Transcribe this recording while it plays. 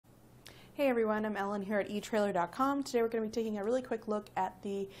Hey everyone, I'm Ellen here at etrailer.com. Today we're going to be taking a really quick look at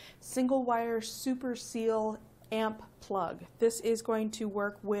the single wire superseal amp plug. This is going to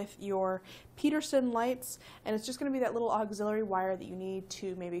work with your Peterson lights, and it's just going to be that little auxiliary wire that you need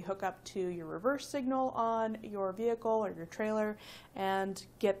to maybe hook up to your reverse signal on your vehicle or your trailer and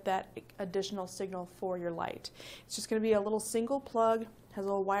get that additional signal for your light. It's just going to be a little single plug, has a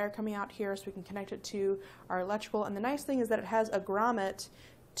little wire coming out here so we can connect it to our electrical, and the nice thing is that it has a grommet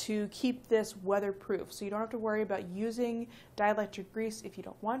to keep this weatherproof, so you don't have to worry about using dielectric grease if you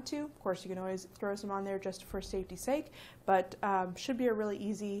don't want to. Of course, you can always throw some on there just for safety's sake, but should be a really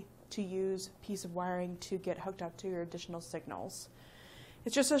easy to use piece of wiring to get hooked up to your additional signals.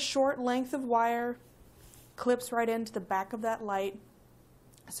 It's just a short length of wire, clips right into the back of that light.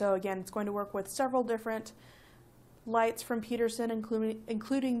 So again, it's going to work with several different lights from Peterson,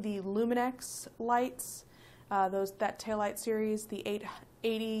 including the Luminex lights, that taillight series, the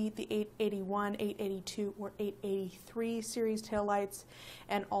 880, the 881, 882, or 883 series taillights,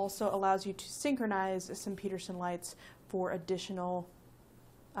 and also allows you to synchronize some Peterson lights for additional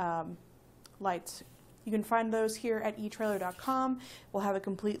lights. You can find those here at etrailer.com. We'll have a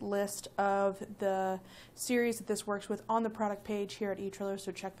complete list of the series that this works with on the product page here at eTrailer,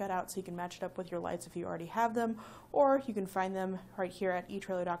 so check that out so you can match it up with your lights if you already have them, or you can find them right here at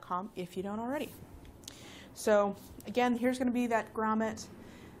etrailer.com if you don't already. So again, here's going to be that grommet,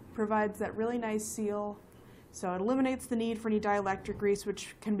 provides that really nice seal, so it eliminates the need for any dielectric grease,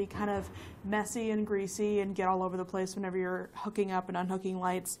 which can be kind of messy and greasy and get all over the place whenever you're hooking up and unhooking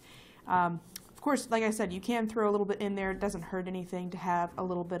lights. Of course, like I said, you can throw a little bit in there. It doesn't hurt anything to have a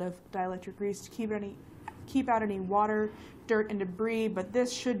little bit of dielectric grease to keep out any water, dirt, and debris, but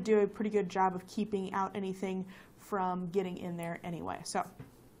this should do a pretty good job of keeping out anything from getting in there anyway. So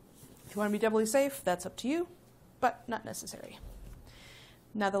if you want to be doubly safe, that's up to you, but not necessary.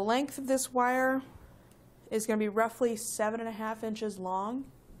 Now the length of this wire is going to be roughly 7.5 inches long.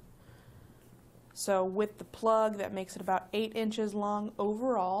 So with the plug, that makes it about 8 inches long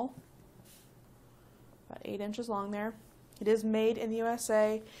overall. About 8 inches long there. It is made in the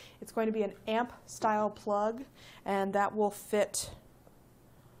USA. It's going to be an amp style plug, and that will fit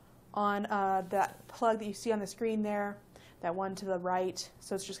on that plug that you see on the screen there, that one to the right.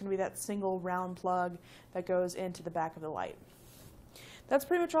 So it's just going to be that single round plug that goes into the back of the light. That's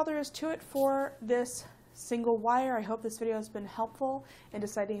pretty much all there is to it for this single wire. I hope this video has been helpful in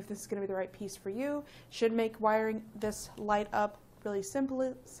deciding if this is going to be the right piece for you. Should make wiring this light up really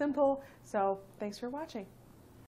simple. So thanks for watching.